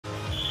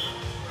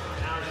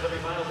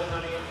final to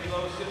 98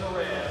 kilos in the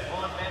red,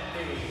 on mat B,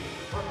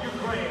 from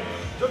Ukraine,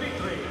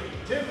 Dmitry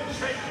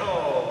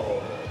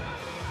Timchenko.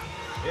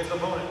 His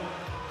opponent,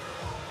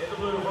 in the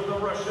blue from the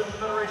Russian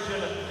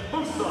Federation,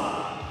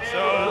 Musa. So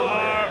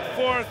our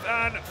fourth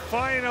and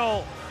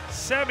final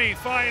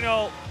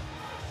semi-final.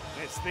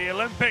 It's the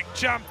Olympic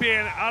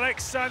champion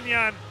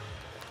Aleksanyan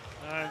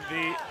and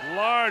the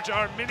large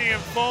Armenian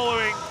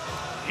following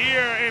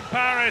here in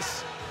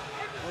Paris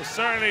will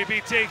certainly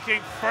be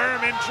taking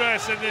firm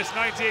interest in this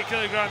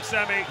 98-kilogram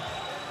semi.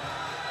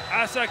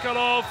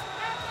 ASSAKALOV of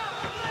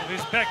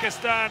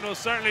Uzbekistan will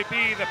certainly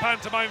be the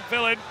pantomime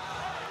villain,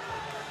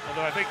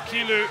 although I think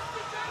Kilu,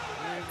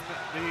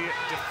 in the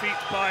defeat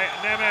by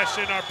Nemes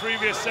in our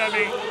previous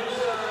semi,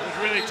 would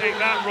really take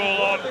that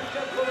role on.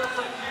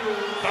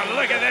 But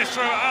look at this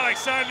from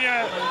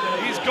Aleksanyan.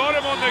 He's got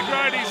him on the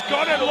ground, he's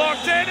got him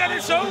locked in, and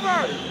it's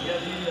over!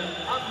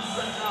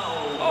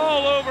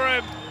 All over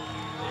him.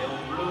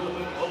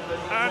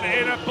 And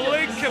in a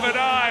blink of an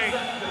eye,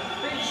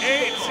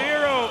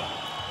 8-0.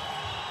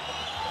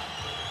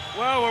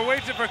 Well, we're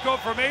waiting for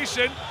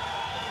confirmation.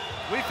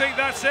 We think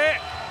that's it.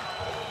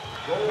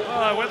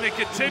 When they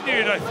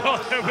continued, I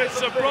thought there was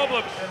some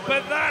problem.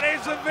 But that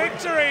is a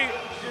victory.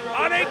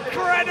 An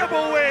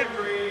incredible win.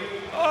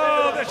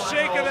 Oh, the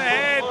shake of the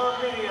head.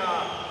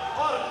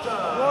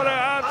 What an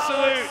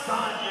absolute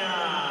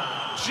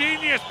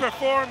genius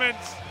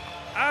performance.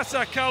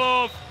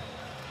 ASSAKALOV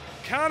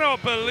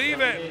cannot believe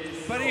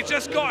it, but he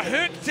just got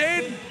hooked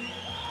in.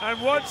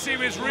 And once he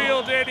was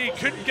reeled in, he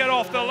couldn't get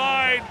off the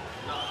line.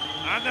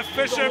 And the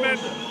fisherman,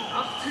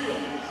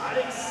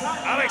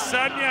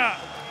 Aleksanyan,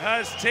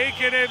 has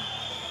taken him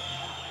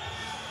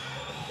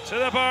to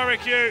the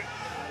barbecue.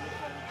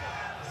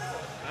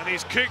 And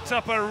he's cooked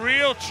up a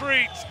real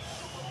treat.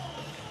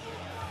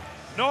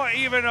 Not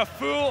even a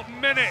full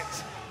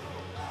minute.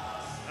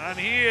 And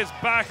he is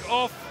back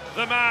off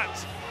the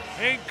mat.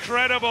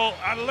 Incredible,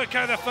 and look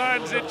how the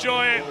fans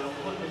enjoy it.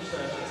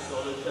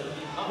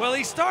 Well,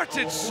 he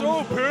started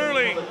so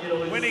poorly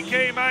when he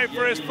came out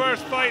for his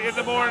first fight in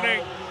the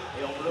morning.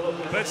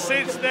 But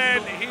since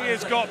then, he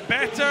has got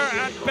better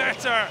and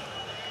better.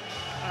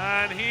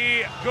 And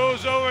he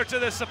goes over to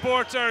the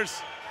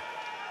supporters.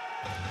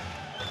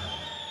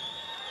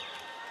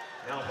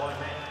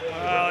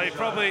 Well, he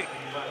probably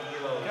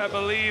can't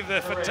believe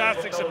the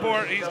fantastic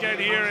support he's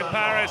getting here in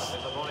Paris.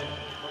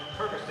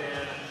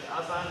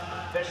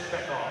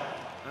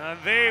 And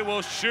they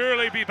will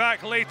surely be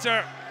back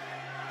later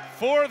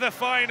for the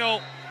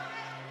final.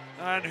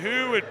 And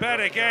who would bet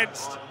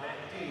against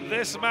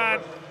this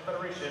man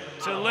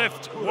to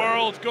lift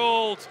world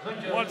gold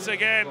once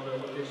again?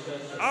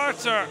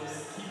 Artur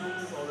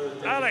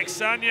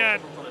Aleksanyan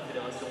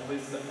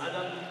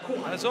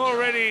has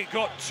already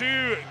got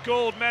 2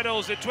 gold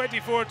medals in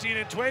 2014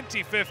 and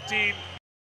 2015.